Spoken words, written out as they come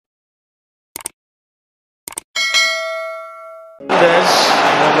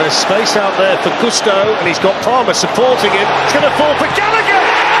There's space out there for Gusto, and he's got Palmer supporting him. It's going to fall for Gallagher!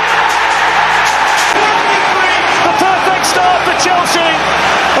 The perfect start for Chelsea.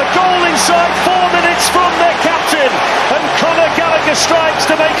 A goal inside 4 minutes from their captain, and Conor Gallagher strikes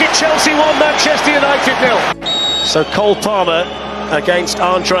to make it Chelsea 1, Manchester United 0. So Cole Palmer against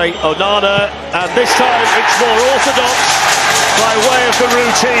Andre Onana, and this time it's more orthodox by way of the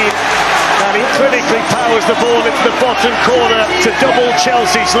routine, and he clinically powers the ball into the bottom corner to double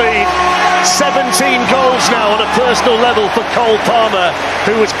Chelsea's lead. 17 goals now on a personal level for Cole Palmer,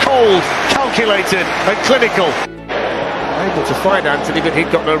 who was cold, calculated and clinical. Able to find Anthony, but he'd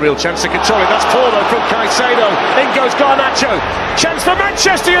got no real chance to control it. That's Paulo from Caicedo. In goes Garnacho. Chance for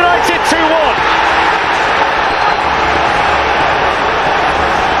Manchester United, 2-1.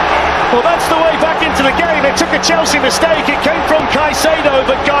 Well, that's the way back into the game. It took a Chelsea mistake. It came from Caicedo,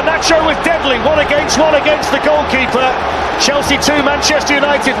 but Garnacho was deadly. One against the goalkeeper. Chelsea 2, Manchester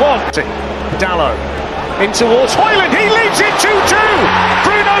United 1. Dallo in towards Hoyland. He leads it 2-2.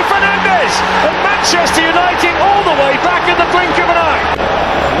 Bruno Fernandes, and Manchester United all the way back in the blink of an eye.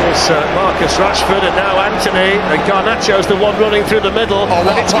 Here's Marcus Rashford, and now Anthony, and Garnacho's the one running through the middle. Oh,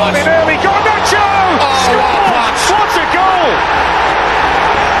 and it's gone in early. Garnacho! What a goal!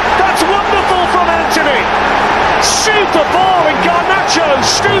 That's wonderful from Anthony. Super ball, and Garnacho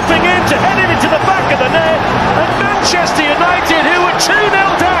stooping in to head it into the back of the net, and Manchester United, who were 2-0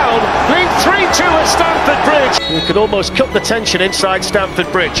 down, lead 3-2 at Stamford Bridge. You could almost cut the tension inside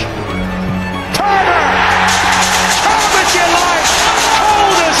Stamford Bridge. Palmer! Calm as you like,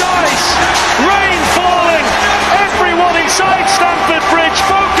 cold as ice, rain falling, everyone inside Stamford Bridge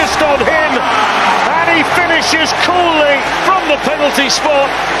focused on him, and he finishes coolly from the penalty spot.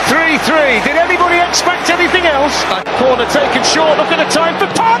 3-3. Did anybody expect anything else? Corner taken short. Look at the time for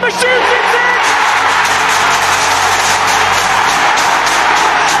Palmer. Shoots it in!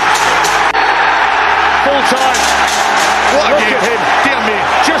 Full time. What a Look game. at him. Dear me.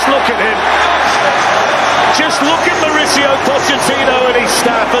 Just look at him. Just look at Mauricio Pochettino and his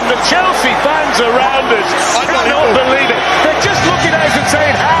staff, and the Chelsea fans around us cannot believe it. They're just looking at us and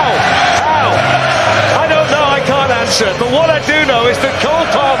saying, how? I don't know, I can't answer. But what I do know is that Cole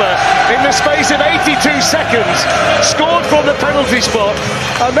Palmer, in the space of 82 seconds, scored from the penalty spot,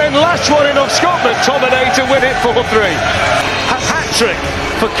 and then lashed one in off Scott McTominay to win it 4-3. A hat-trick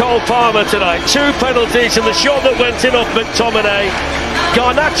for Cole Palmer tonight. 2 penalties and the shot that went in off McTominay.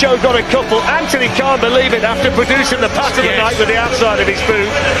 Garnacho got a couple. Anthony can't believe it after producing the pass of the night with the outside of his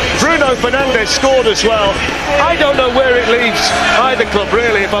boot. Bruno Fernandes scored as well. I don't know where it leaves either club,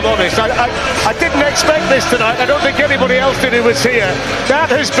 really, if I'm honest. I didn't expect this tonight. I don't think anybody else did who was here.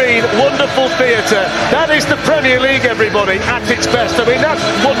 That has been wonderful theatre. That is the Premier League, everybody, at its best. I mean, that's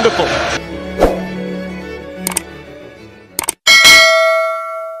wonderful.